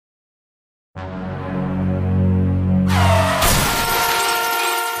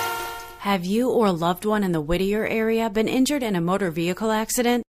Have you or a loved one in the Whittier area been injured in a motor vehicle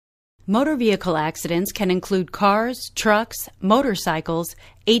accident? Motor vehicle accidents can include cars, trucks, motorcycles,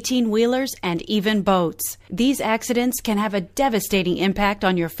 18-wheelers, and even boats. These accidents can have a devastating impact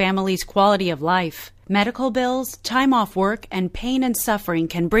on your family's quality of life. Medical bills, time off work, and pain and suffering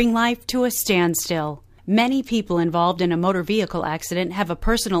can bring life to a standstill. Many people involved in a motor vehicle accident have a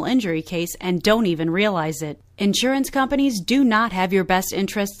personal injury case and don't even realize it. Insurance companies do not have your best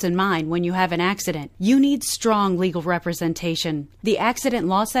interests in mind when you have an accident. You need strong legal representation. The Accident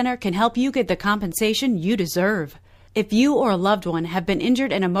Law Center can help you get the compensation you deserve. If you or a loved one have been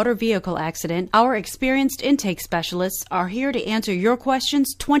injured in a motor vehicle accident, our experienced intake specialists are here to answer your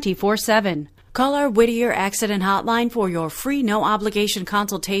questions 24/7. Call our Whittier Accident Hotline for your free no-obligation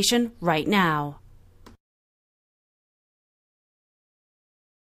consultation right now.